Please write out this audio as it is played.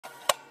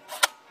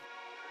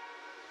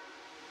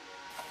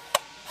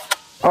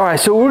All right,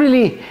 so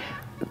really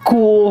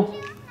cool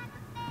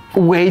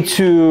way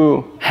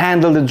to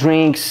handle the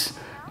drinks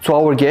to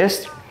our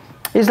guests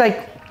is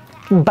like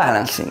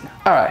balancing.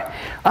 All right,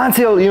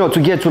 until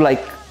to get to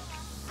like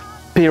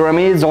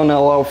pyramids on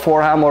our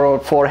forearm or our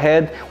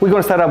forehead, we're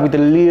gonna start out with a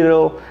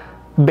little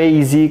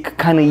basic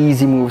kind of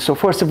easy move. So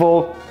first of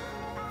all,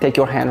 take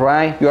your hand,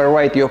 right? You are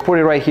right, you put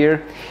it right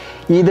here.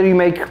 Either you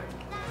make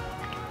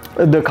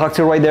the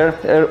cocktail right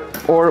there,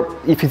 or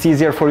if it's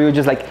easier for you,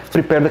 just like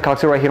prepare the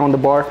cocktail right here on the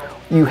bar.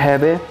 You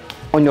have it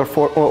on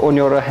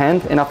your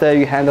hand, and after that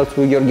you hand it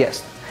to your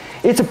guest.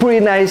 It's a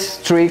pretty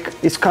nice trick.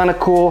 It's kind of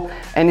cool,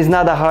 and it's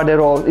not that hard at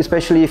all,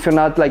 especially if you're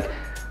not like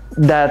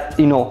that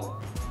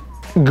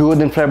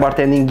good in flair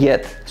bartending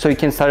yet. So you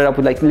can start it up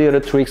with like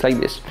little tricks like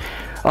this.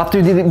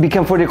 After you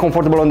become pretty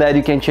comfortable on that,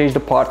 you can change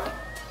the part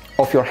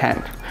of your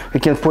hand.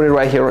 You can put it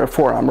right here on your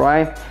forearm,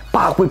 right?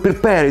 But we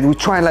prepare it. We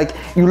try like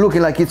you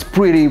looking like it's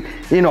pretty,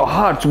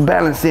 hard to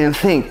balance it and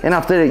think. And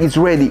after that, it's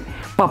ready.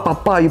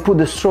 You put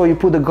the straw, you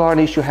put the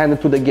garnish, you hand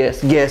it to the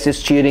guest. Guest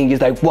is cheering.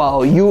 He's like,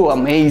 wow, you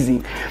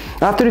amazing.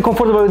 After you're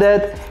comfortable with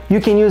that, you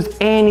can use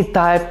any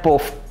type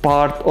of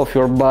part of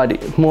your body,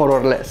 more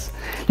or less.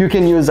 You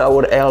can use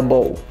our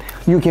elbow.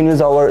 You can use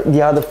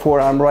the other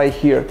forearm right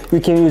here. You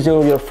can use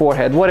your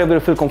forehead, whatever you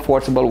feel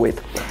comfortable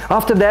with.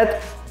 After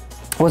that,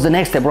 what's the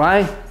next step,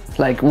 right?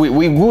 Like we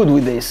good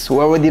with this.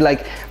 We're already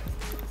like,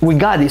 we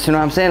got this, you know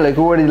what I'm saying? Like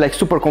we're already like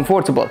super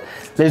comfortable.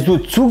 Let's do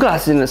 2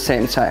 glasses in the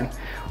same time.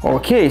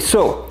 Okay,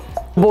 so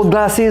both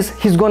glasses,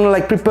 he's gonna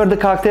like prepare the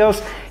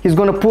cocktails. He's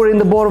gonna pour in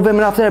the both of them,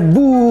 and after that,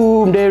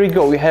 boom, there we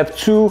go. We have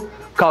 2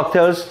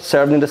 cocktails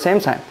served in the same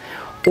time.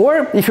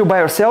 Or if you're by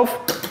yourself,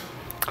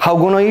 how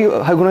gonna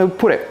you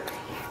put it?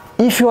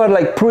 If you are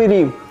like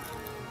pretty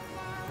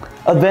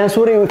advanced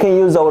with it, we can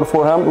use our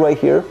forearm right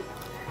here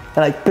and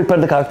like prepare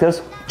the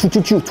cocktails. 2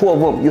 of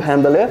them, you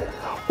handle it.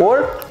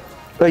 Or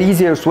the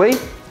easiest way,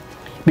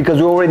 because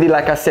we already,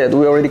 like I said,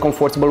 we're already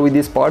comfortable with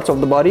these parts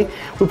of the body.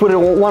 We put it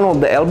one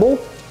on the elbow,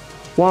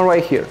 one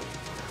right here.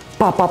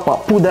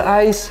 Put the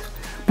ice,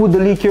 put the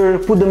liquor,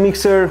 put the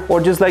mixer,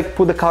 or just like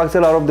put the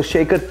cocktail out of the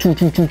shaker.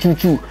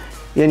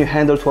 And you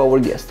handle to our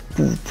guest.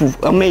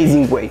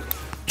 Amazing way.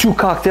 2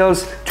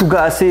 cocktails, 2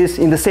 glasses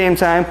in the same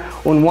time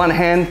on one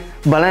hand,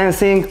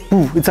 balancing.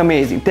 It's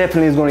amazing.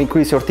 Definitely is going to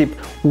increase your tip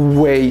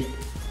way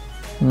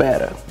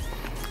better.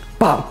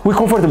 We're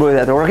comfortable with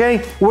that,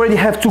 okay? We already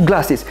have 2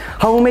 glasses.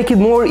 How we make it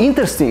more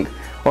interesting?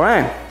 All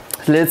right,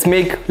 let's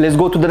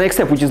go to the next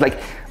step, which is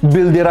like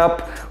building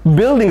up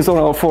buildings on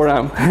our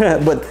forearm.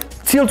 But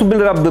still, to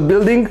build up the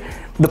building,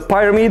 the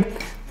pyramid,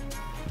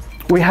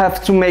 we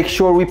have to make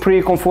sure we're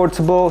pretty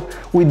comfortable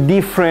with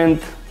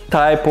different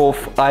type of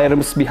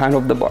items behind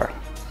of the bar,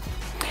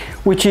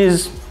 which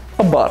is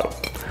a bottle.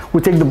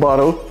 We take the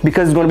bottle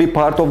because it's going to be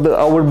part of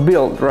our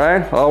build,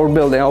 right? Our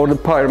building, the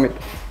pyramid.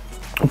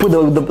 Put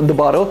the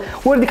bottle.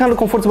 We're already kind of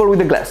comfortable with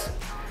the glass,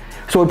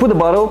 so we put the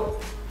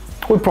bottle.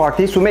 We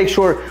practice. We make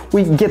sure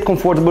we get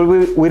comfortable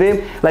with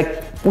it.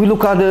 Like we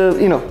look at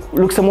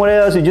look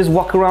somewhere else. You just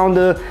walk around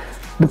the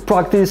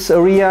practice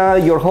area,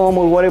 your home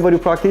or whatever you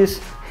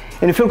practice,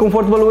 and you feel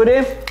comfortable with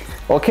it.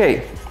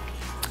 Okay,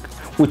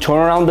 we turn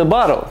around the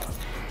bottle,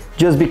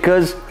 just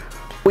because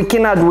we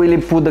cannot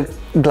really put the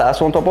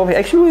glass on top of it.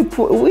 Actually,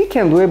 we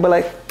can do it, but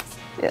like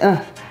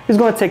it's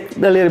gonna take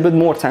a little bit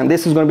more time.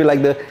 This is gonna be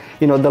like the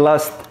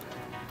last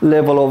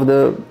level of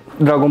the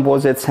Dragon Ball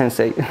Z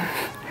Sensei.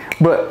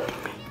 But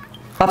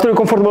after you're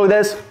comfortable with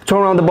this, turn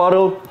around the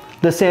bottle,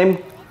 the same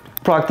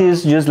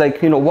practice, just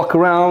like, walk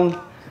around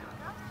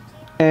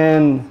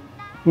and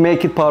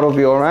make it part of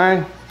you, all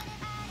right?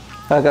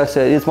 Like I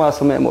said, it's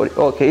muscle memory.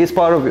 Okay, it's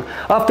part of you.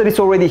 After it's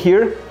already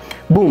here,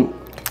 boom,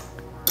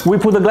 we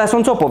put the glass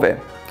on top of it,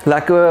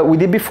 like we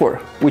did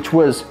before, which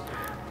was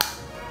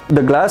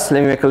the glass.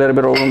 Let me make a little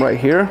bit of room right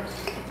here.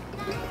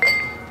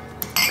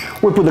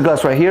 We put the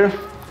glass right here.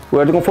 We're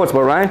already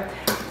comfortable, right?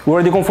 We're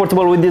already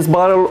comfortable with this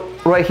bottle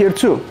right here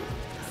too.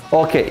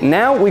 Okay,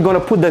 now we're gonna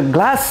put the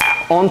glass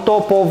on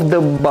top of the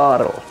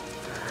bottle,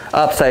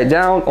 upside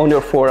down on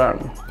your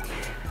forearm.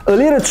 A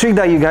little trick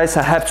that you guys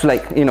have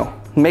to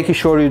making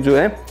sure you do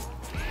it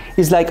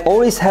is like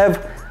always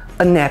have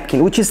a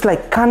napkin, which is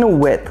like kind of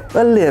wet,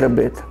 a little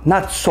bit,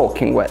 not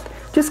soaking wet,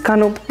 just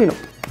kind of,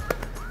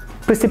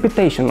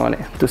 precipitation on it,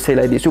 to say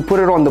like this. You put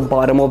it on the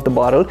bottom of the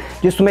bottle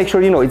just to make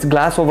sure it's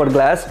glass over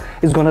glass.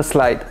 It's gonna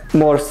slide,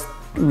 more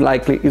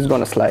likely it's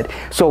gonna slide.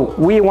 So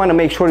we want to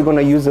make sure you're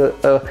gonna use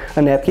a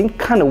napkin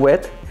kind of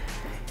wet,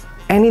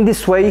 and in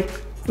this way,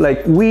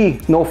 like we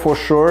know for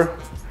sure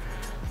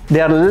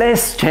there are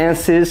less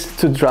chances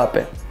to drop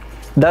it.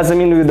 Doesn't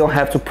mean we don't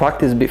have to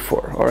practice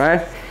before. All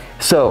right,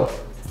 so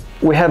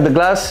we have the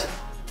glass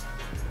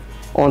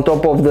on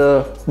top of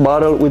the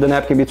bottle with the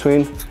napkin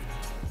between.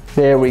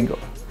 There we go.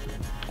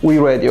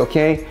 We're ready,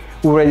 okay?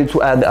 We're ready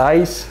to add the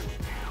ice.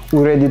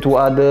 We're ready to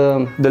add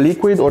the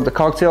liquid or the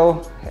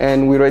cocktail,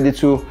 and we're ready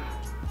to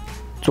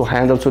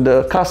handle to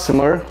the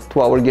customer, to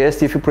our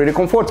guest, if you're pretty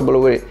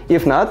comfortable with it.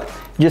 If not,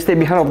 just stay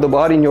behind of the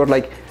bar in your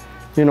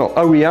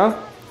area,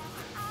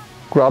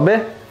 grab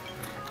it,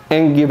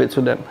 and give it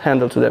to them,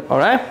 handle to them, all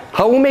right?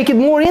 How we make it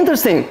more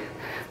interesting?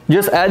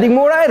 Just adding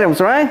more items,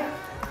 right?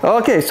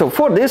 Okay, so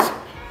for this,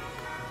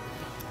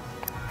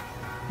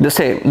 the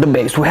same, the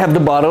base. We have the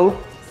bottle,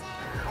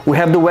 we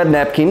have the wet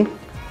napkin,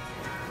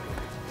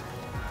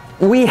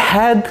 we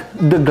had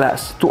the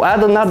glass. To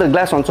add another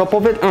glass on top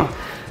of it,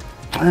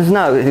 it's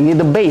not, you need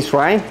the base,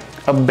 right?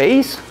 A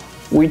base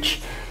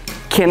which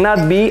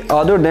cannot be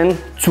other than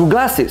 2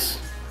 glasses.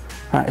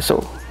 All right,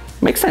 so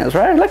makes sense,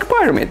 right? Like a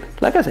pyramid,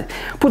 like I said.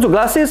 Put 2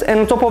 glasses,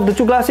 and on top of the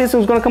 2 glasses,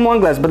 it's gonna come 1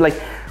 glass. But like,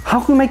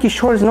 how can we make it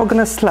sure it's not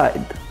gonna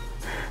slide?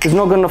 It's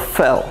not gonna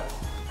fall.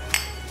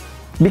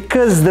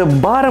 Because the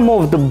bottom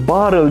of the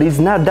bottle is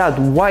not that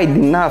wide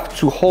enough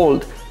to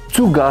hold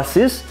 2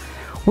 glasses,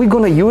 we're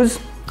gonna use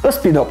a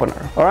speed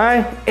opener, all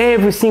right?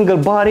 Every single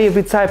bar,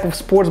 every type of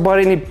sports bar,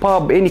 any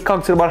pub, any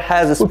cocktail bar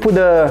has a, we put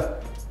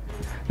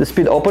the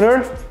speed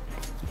opener.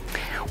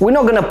 We're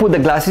not gonna put the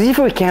glasses if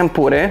we can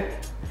put it.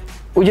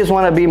 We just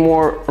wanna be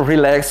more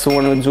relaxed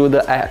when we do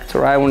the act,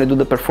 right? When we do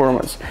the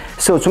performance.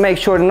 So to make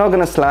sure it's not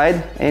gonna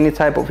slide, any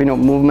type of,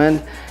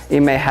 movement, it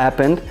may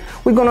happen.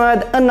 We're gonna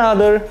add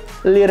another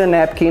little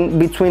napkin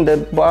between the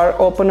bar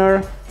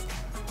opener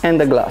and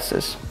the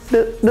glasses.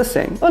 The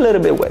same, a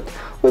little bit wet.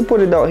 We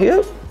put it down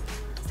here.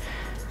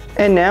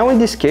 And now in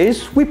this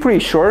case, we're pretty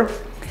sure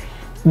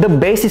the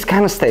base is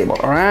kind of stable,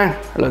 all right?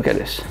 Look at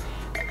this.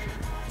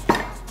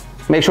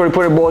 Make sure you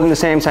put it both in the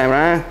same time,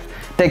 right?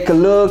 Take a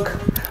look,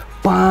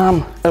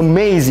 bam,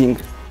 amazing.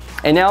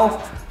 And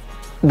now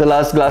the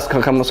last glass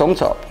can come on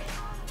top.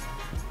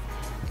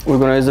 We're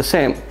gonna use the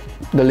same,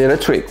 the little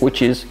trick,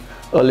 which is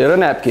a little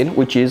napkin,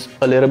 which is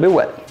a little bit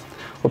wet.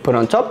 We'll put it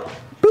on top,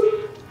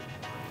 boop,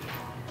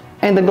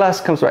 and the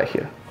glass comes right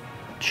here.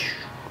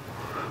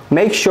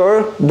 Make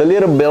sure the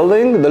little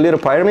building, the little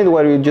pyramid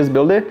where you just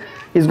build it,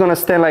 is gonna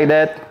stand like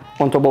that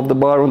on top of the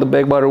bar, on the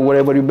back bar, or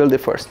wherever you build it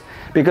first.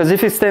 Because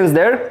if it stands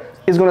there,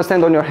 it's gonna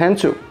stand on your hand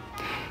too.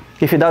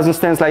 If it doesn't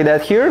stand like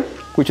that here,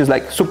 which is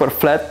like super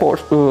flat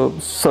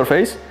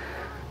surface,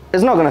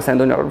 it's not gonna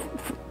stand on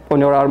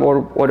your arm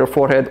or your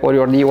forehead or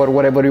your knee or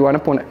whatever you wanna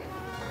put it.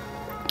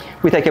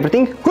 We take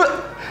everything,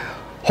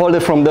 hold it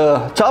from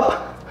the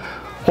top,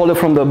 hold it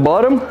from the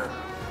bottom,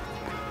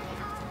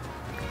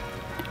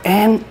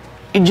 and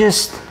you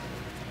just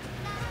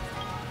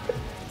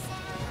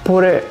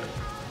put it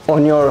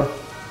on your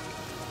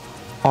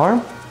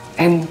arm,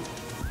 and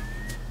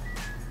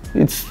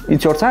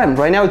it's your time.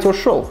 Right now it's your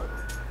show.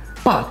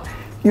 But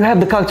you have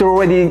the cocktail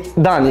already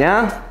done,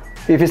 yeah?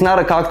 If it's not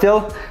a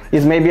cocktail,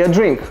 it's maybe a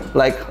drink,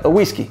 like a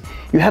whiskey.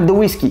 You have the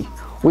whiskey,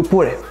 we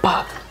put it,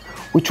 but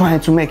we're trying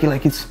to make it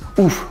like it's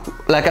oof.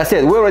 Like I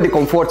said, we're already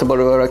comfortable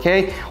with it,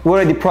 okay? We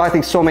already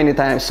practiced so many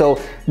times, so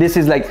this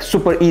is like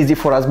super easy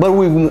for us. But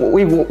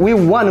we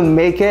want to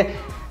make it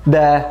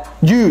that,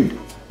 dude,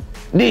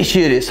 this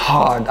shit is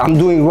hard. I'm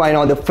doing right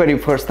now the very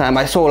first time.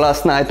 I saw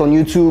last night on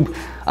YouTube.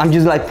 I'm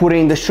just like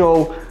putting the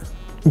show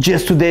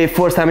just today,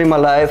 first time in my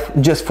life,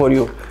 just for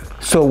you.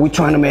 So we're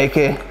trying to make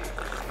it.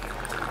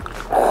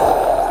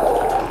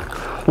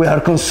 We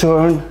are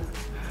concerned.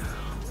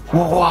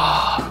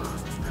 Wow.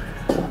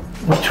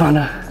 We're trying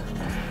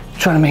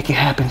to make it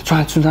happen,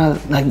 trying to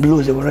not like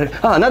lose it already.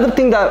 Another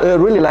thing that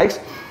really likes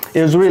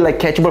is really like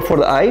catchable for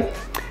the eye.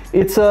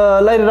 It's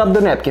lighted up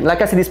the napkin.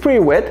 Like I said, it's pretty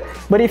wet,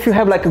 but if you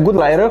have like a good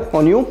lighter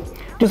on you,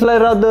 just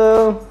light up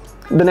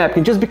the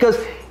napkin. Just because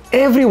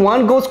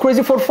everyone goes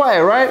crazy for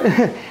fire,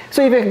 right?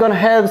 So if you're gonna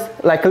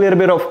have like a little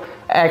bit of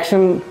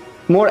action,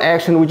 more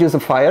action, which is a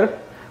fire,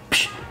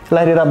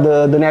 light it up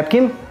the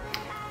napkin.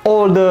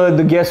 All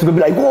the guests will be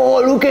like,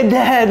 whoa, look at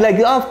that. Like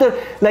after,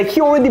 like he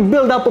already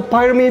built up a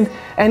pyramid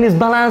and is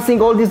balancing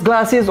all these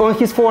glasses on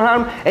his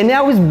forearm, and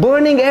now he's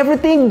burning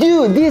everything.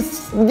 Dude,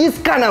 this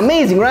kind of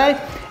amazing, right?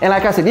 And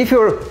like I said, if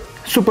you're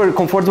super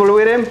comfortable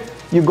with him,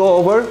 you go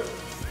over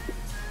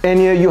and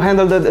you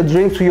handle the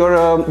drink to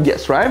your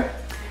guest, right?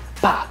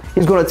 Bah,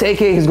 he's gonna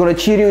take it, he's gonna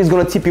cheer you, he's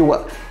gonna tip you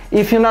well.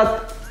 If you're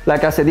not,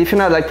 like I said, if you're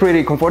not like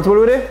pretty comfortable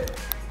with it,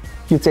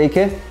 you take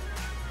it,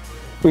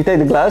 we take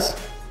the glass.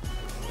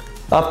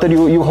 After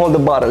you hold the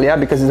bottle, yeah,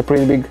 because it's a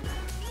pretty big,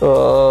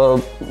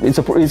 it's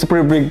a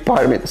pretty big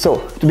pyramid.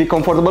 So to be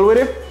comfortable with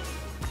it,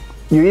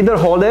 you either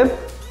hold it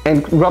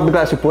and grab the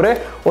glass, you put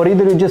it, or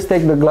either you just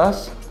take the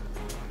glass,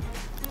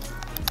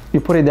 you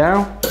put it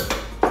down,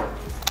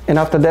 and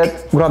after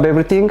that, grab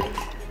everything,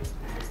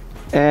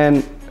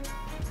 and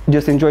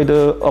just enjoy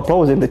the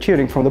applause and the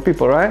cheering from the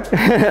people, right?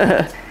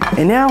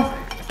 And now,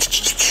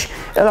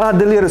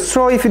 the little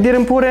straw if you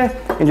didn't put it,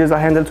 and just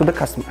hand it to the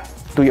customer,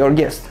 to your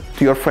guest,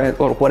 to your friend,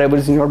 or whatever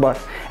is in your bar.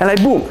 And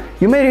like boom,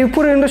 you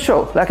put it in the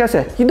show. Like I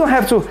said, you don't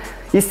have to,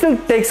 it still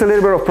takes a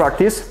little bit of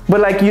practice, but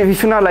like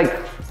if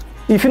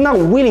you're not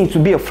willing to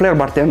be a flair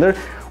bartender,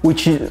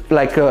 which is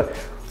like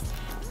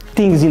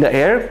things in the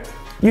air,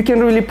 you can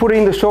really put it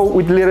in the show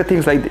with little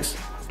things like this.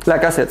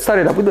 Like I said, start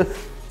it up with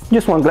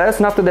just 1 glass,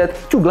 and after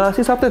that 2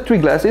 glasses, after 3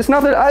 glasses, and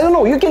after, I don't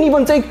know, you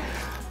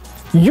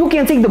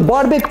can take the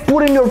barbecue,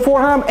 put in your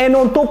forearm, and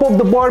on top of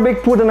the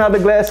barbecue put another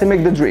glass and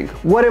make the drink.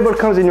 Whatever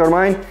comes in your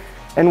mind,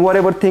 and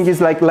whatever thing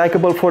is like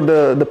likable for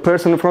the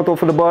person in front of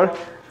the bar,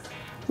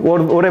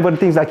 or whatever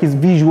things like is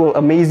visual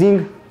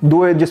amazing,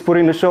 do it, just put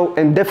it in the show,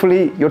 and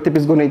definitely your tip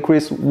is gonna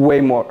increase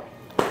way more.